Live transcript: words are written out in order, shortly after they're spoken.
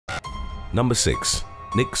Number 6.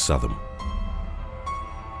 Nick Southam.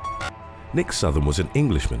 Nick Southam was an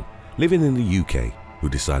Englishman living in the UK who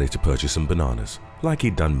decided to purchase some bananas, like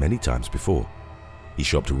he'd done many times before. He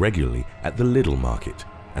shopped regularly at the Lidl market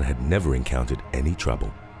and had never encountered any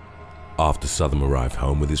trouble. After Southam arrived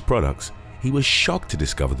home with his products, he was shocked to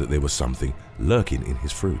discover that there was something lurking in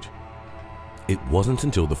his fruit. It wasn't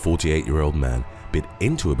until the 48-year-old man bit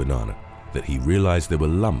into a banana that he realized there were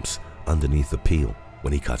lumps underneath the peel.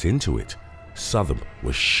 When he cut into it, Southam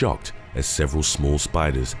was shocked as several small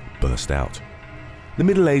spiders burst out. The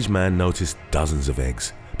middle-aged man noticed dozens of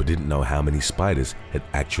eggs, but didn't know how many spiders had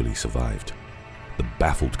actually survived. The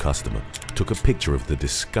baffled customer took a picture of the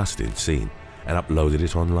disgusting scene and uploaded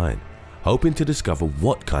it online, hoping to discover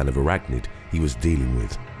what kind of arachnid he was dealing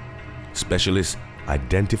with. Specialists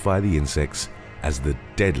identify the insects as the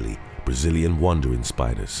deadly Brazilian wandering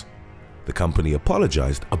spiders. The company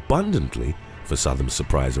apologized abundantly for Southam's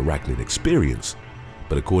surprise arachnid experience,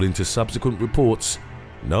 but according to subsequent reports,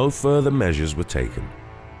 no further measures were taken.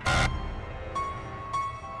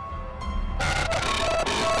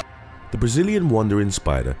 The Brazilian wandering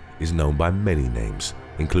spider is known by many names,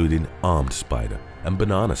 including armed spider and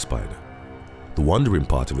banana spider. The wandering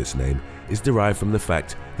part of its name is derived from the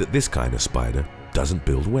fact that this kind of spider doesn't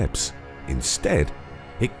build webs. Instead,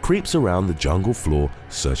 it creeps around the jungle floor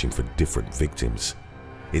searching for different victims.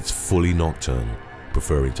 It's fully nocturnal,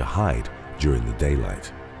 preferring to hide during the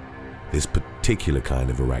daylight. This particular kind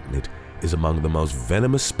of arachnid is among the most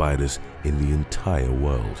venomous spiders in the entire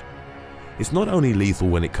world. It's not only lethal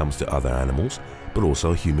when it comes to other animals, but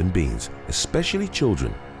also human beings, especially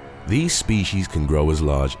children. These species can grow as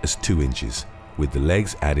large as 2 inches, with the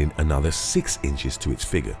legs adding another 6 inches to its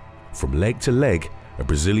figure. From leg to leg, a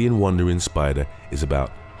Brazilian wandering spider is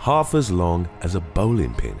about half as long as a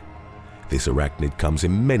bowling pin. This arachnid comes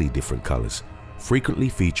in many different colors, frequently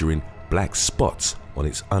featuring black spots on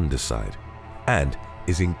its underside, and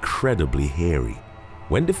is incredibly hairy.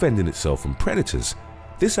 When defending itself from predators,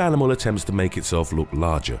 this animal attempts to make itself look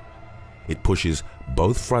larger. It pushes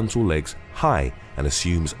both frontal legs high and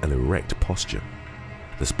assumes an erect posture.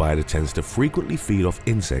 The spider tends to frequently feed off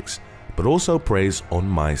insects, but also preys on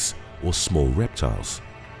mice or small reptiles.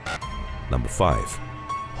 Number 5.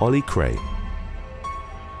 Holly Cray.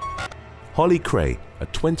 Holly Cray, a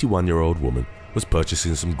 21-year-old woman, was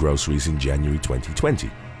purchasing some groceries in January 2020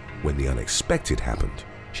 when the unexpected happened.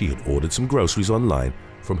 She had ordered some groceries online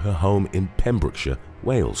from her home in Pembrokeshire,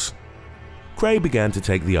 Wales. Cray began to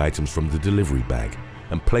take the items from the delivery bag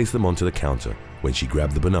and place them onto the counter. When she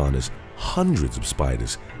grabbed the bananas, hundreds of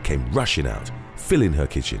spiders came rushing out, filling her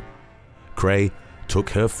kitchen. Cray took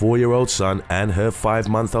her 4-year-old son and her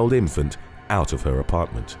 5-month-old infant out of her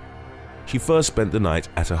apartment. She first spent the night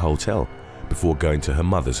at a hotel before going to her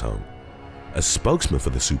mother's home. A spokesman for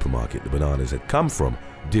the supermarket the bananas had come from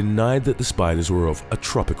denied that the spiders were of a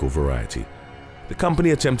tropical variety. The company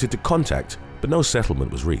attempted to contact, but no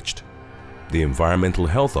settlement was reached. The Environmental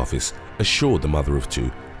Health Office assured the mother of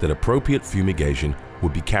 2 that appropriate fumigation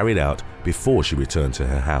would be carried out before she returned to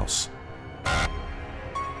her house.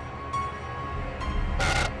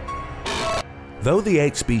 Though the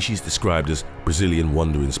 8 species described as Brazilian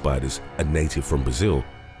wandering spiders are native from Brazil,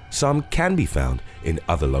 some can be found in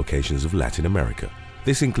other locations of Latin America.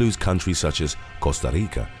 This includes countries such as Costa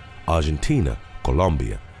Rica, Argentina,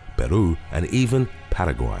 Colombia, Peru, and even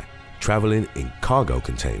Paraguay. Traveling in cargo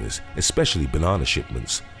containers, especially banana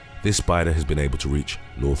shipments, this spider has been able to reach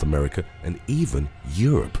North America and even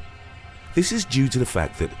Europe. This is due to the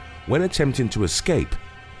fact that when attempting to escape,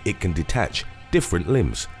 it can detach different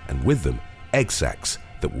limbs and with them egg sacs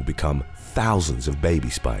that will become thousands of baby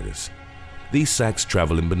spiders. These sacs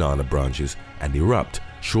travel in banana branches and erupt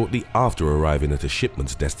shortly after arriving at a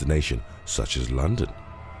shipment's destination, such as London.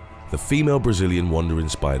 The female Brazilian wandering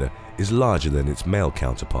spider is larger than its male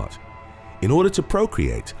counterpart. In order to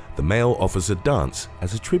procreate, the male offers a dance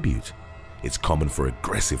as a tribute. It's common for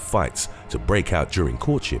aggressive fights to break out during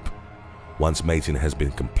courtship. Once mating has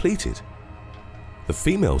been completed, the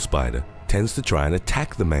female spider tends to try and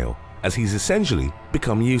attack the male, as he's essentially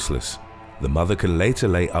become useless. The mother can later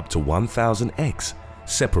lay up to 1,000 eggs,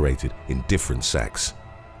 separated in different sacs.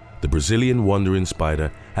 The Brazilian wandering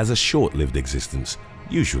spider has a short-lived existence,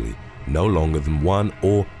 usually no longer than 1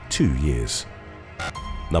 or 2 years.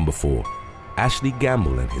 Number 4. Ashley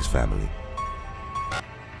Gamble and his family.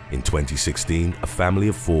 In 2016, a family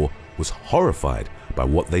of 4 was horrified by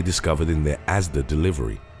what they discovered in their Asda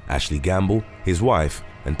delivery. Ashley Gamble, his wife,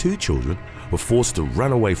 and 2 children were forced to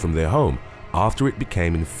run away from their home after it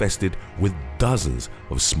became infested with dozens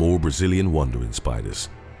of small Brazilian wandering spiders.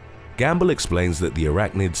 Gamble explains that the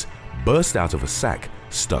arachnids burst out of a sac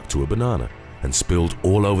stuck to a banana and spilled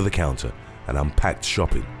all over the counter and unpacked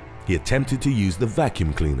shopping. He attempted to use the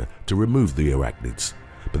vacuum cleaner to remove the arachnids,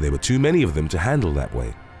 but there were too many of them to handle that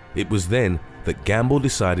way. It was then that Gamble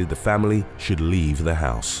decided the family should leave the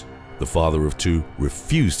house. The father of two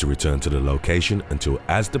refused to return to the location until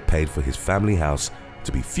Asda paid for his family house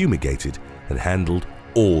to be fumigated and handled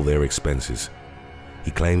all their expenses.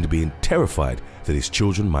 He claimed being terrified that his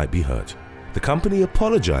children might be hurt. The company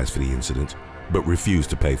apologized for the incident, but refused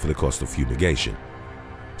to pay for the cost of fumigation.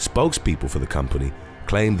 Spokespeople for the company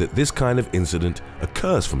claimed that this kind of incident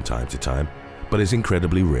occurs from time to time, but is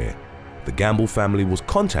incredibly rare. The Gamble family was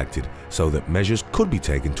contacted so that measures could be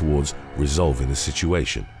taken towards resolving the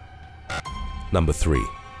situation. Number 3.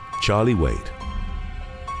 Charlie Wade.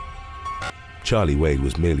 Charlie Wade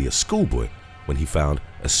was merely a schoolboy when he found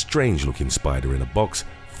a strange-looking spider in a box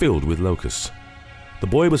filled with locusts. The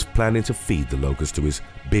boy was planning to feed the locusts to his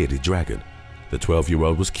bearded dragon. The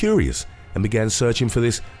 12-year-old was curious and began searching for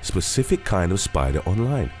this specific kind of spider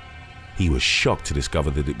online. He was shocked to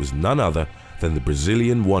discover that it was none other than the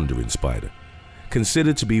Brazilian wandering spider,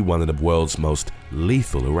 considered to be one of the world's most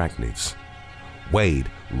lethal arachnids. Wade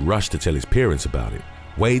rushed to tell his parents about it.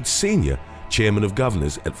 Wade Sr., chairman of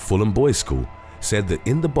governors at Fulham Boys School, said that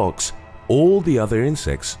in the box all the other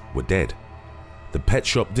insects were dead. The pet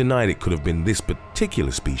shop denied it could have been this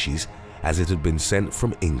particular species, as it had been sent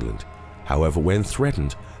from England. However, when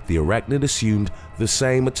threatened, the arachnid assumed the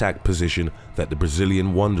same attack position that the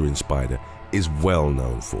Brazilian wandering spider is well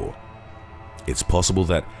known for. It's possible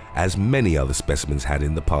that, as many other specimens had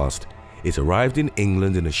in the past, it arrived in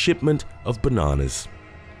England in a shipment of bananas.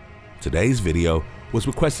 Today's video was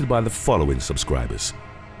requested by the following subscribers: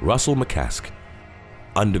 Russell McCask,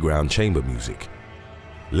 Underground Chamber Music,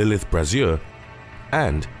 Lilith Brazier,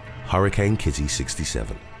 and Hurricane Kitty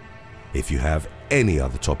 67. If you have any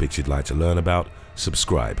other topics you'd like to learn about,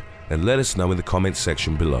 subscribe and let us know in the comments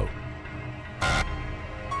section below.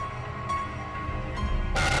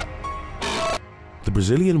 The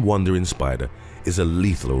Brazilian wandering spider is a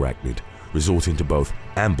lethal arachnid, resorting to both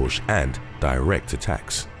ambush and direct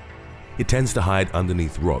attacks. It tends to hide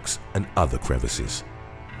underneath rocks and other crevices.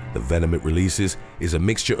 The venom it releases is a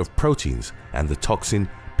mixture of proteins and the toxin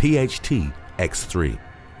PHT-X3,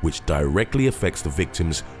 which directly affects the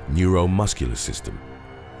victim's neuromuscular system.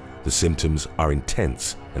 The symptoms are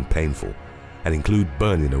intense and painful and include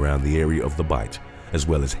burning around the area of the bite, as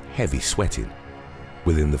well as heavy sweating.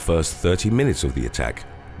 Within the first 30 minutes of the attack,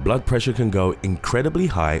 blood pressure can go incredibly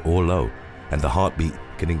high or low, and the heartbeat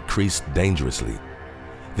can increase dangerously.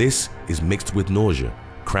 This is mixed with nausea,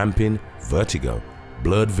 cramping, vertigo,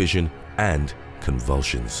 blurred vision, and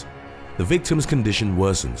convulsions. The victim's condition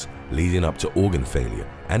worsens, leading up to organ failure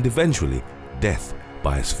and eventually death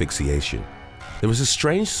by asphyxiation. There is a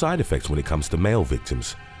strange side effect when it comes to male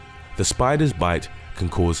victims. The spider's bite can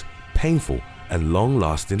cause painful and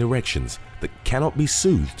long-lasting erections that cannot be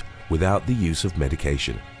soothed without the use of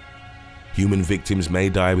medication. Human victims may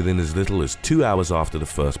die within as little as 2 hours after the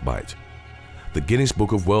first bite. The Guinness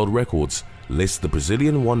Book of World Records lists the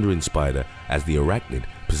Brazilian wandering spider as the arachnid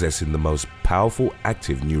possessing the most powerful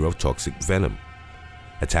active neurotoxic venom.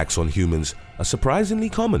 Attacks on humans are surprisingly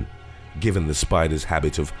common, given the spider's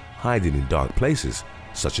habit of hiding in dark places,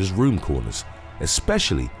 such as room corners,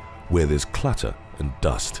 especially where there's clutter and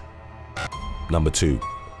dust. Number 2.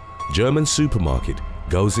 German supermarket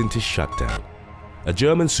goes into shutdown. A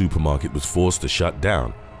German supermarket was forced to shut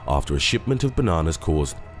down after a shipment of bananas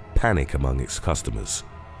caused panic among its customers.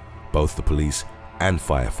 Both the police and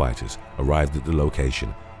firefighters arrived at the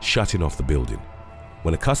location, shutting off the building,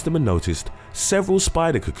 when a customer noticed several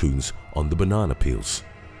spider cocoons on the banana peels.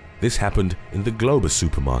 This happened in the Globus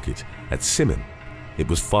supermarket at Simmen. It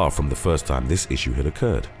was far from the first time this issue had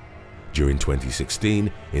occurred. During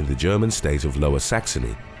 2016, in the German state of Lower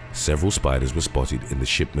Saxony, several spiders were spotted in the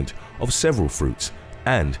shipment of several fruits,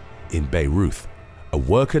 and in Bayreuth, a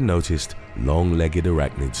worker noticed long-legged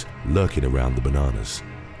arachnids lurking around the bananas.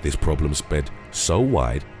 This problem spread so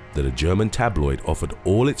wide that a German tabloid offered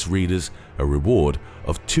all its readers a reward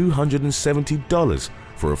of $270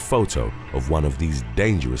 for a photo of one of these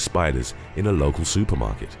dangerous spiders in a local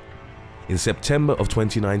supermarket. In September of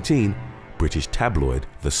 2019, British tabloid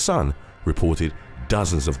The Sun reported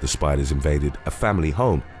dozens of the spiders invaded a family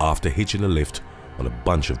home after hitching a lift on a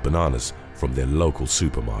bunch of bananas from their local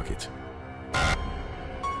supermarket.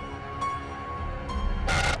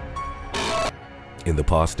 In the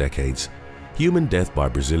past decades, human death by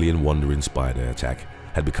Brazilian wandering spider attack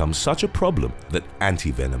had become such a problem that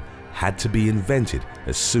anti-venom had to be invented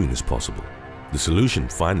as soon as possible. The solution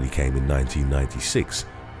finally came in 1996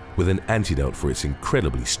 with an antidote for its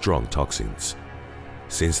incredibly strong toxins.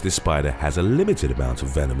 Since this spider has a limited amount of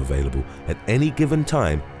venom available at any given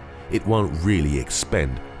time, it won't really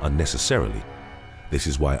expend unnecessarily. This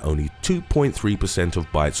is why only 2.3%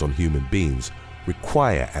 of bites on human beings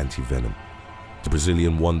require anti-venom. The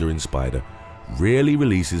Brazilian wandering spider rarely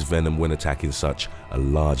releases venom when attacking such a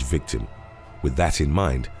large victim. With that in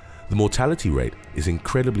mind, the mortality rate is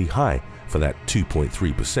incredibly high for that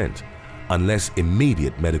 2.3%, unless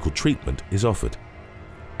immediate medical treatment is offered.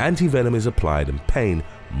 Anti-venom is applied and pain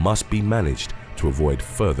must be managed to avoid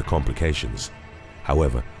further complications.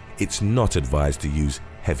 However, it's not advised to use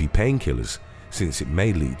heavy painkillers since it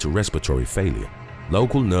may lead to respiratory failure.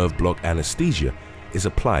 Local nerve block anesthesia is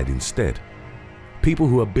applied instead. People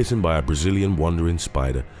who are bitten by a Brazilian wandering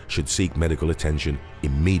spider should seek medical attention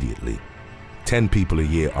immediately. 10 people a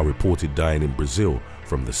year are reported dying in Brazil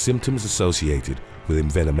from the symptoms associated with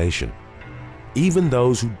envenomation. Even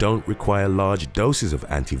those who don't require large doses of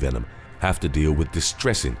antivenom have to deal with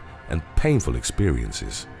distressing and painful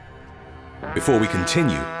experiences. Before we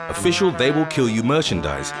continue, official They Will Kill You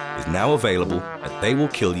merchandise is now available at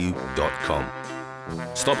theywillkillyou.com.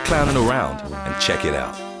 Stop clowning around and check it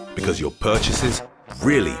out, because your purchases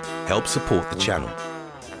really help support the channel.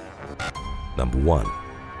 Number 1.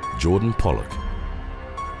 Jordan Pollock.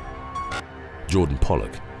 Jordan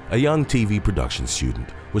Pollock, a young TV production student,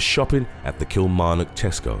 was shopping at the Kilmarnock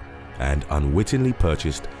Tesco and unwittingly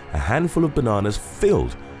purchased a handful of bananas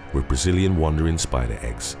filled with Brazilian wandering spider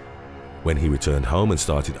eggs. When he returned home and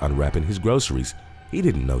started unwrapping his groceries, he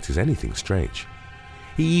didn't notice anything strange.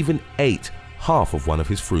 He even ate half of one of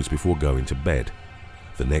his fruits before going to bed.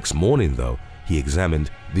 The next morning, though, he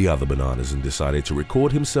examined the other bananas and decided to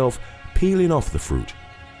record himself peeling off the fruit.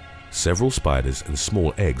 Several spiders and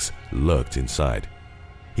small eggs lurked inside.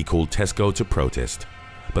 He called Tesco to protest,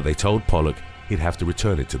 but they told Pollock he'd have to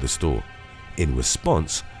return it to the store. In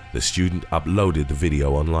response, the student uploaded the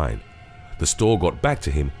video online. The store got back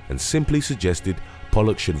to him and simply suggested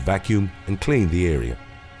Pollock should vacuum and clean the area.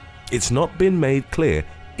 It's not been made clear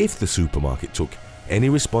if the supermarket took any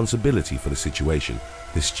responsibility for the situation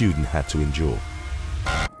the student had to endure.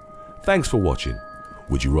 Thanks for watching.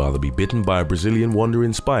 Would you rather be bitten by a Brazilian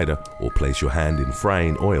wandering spider or place your hand in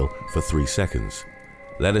frying oil for 3 seconds?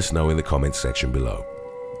 Let us know in the comments section below.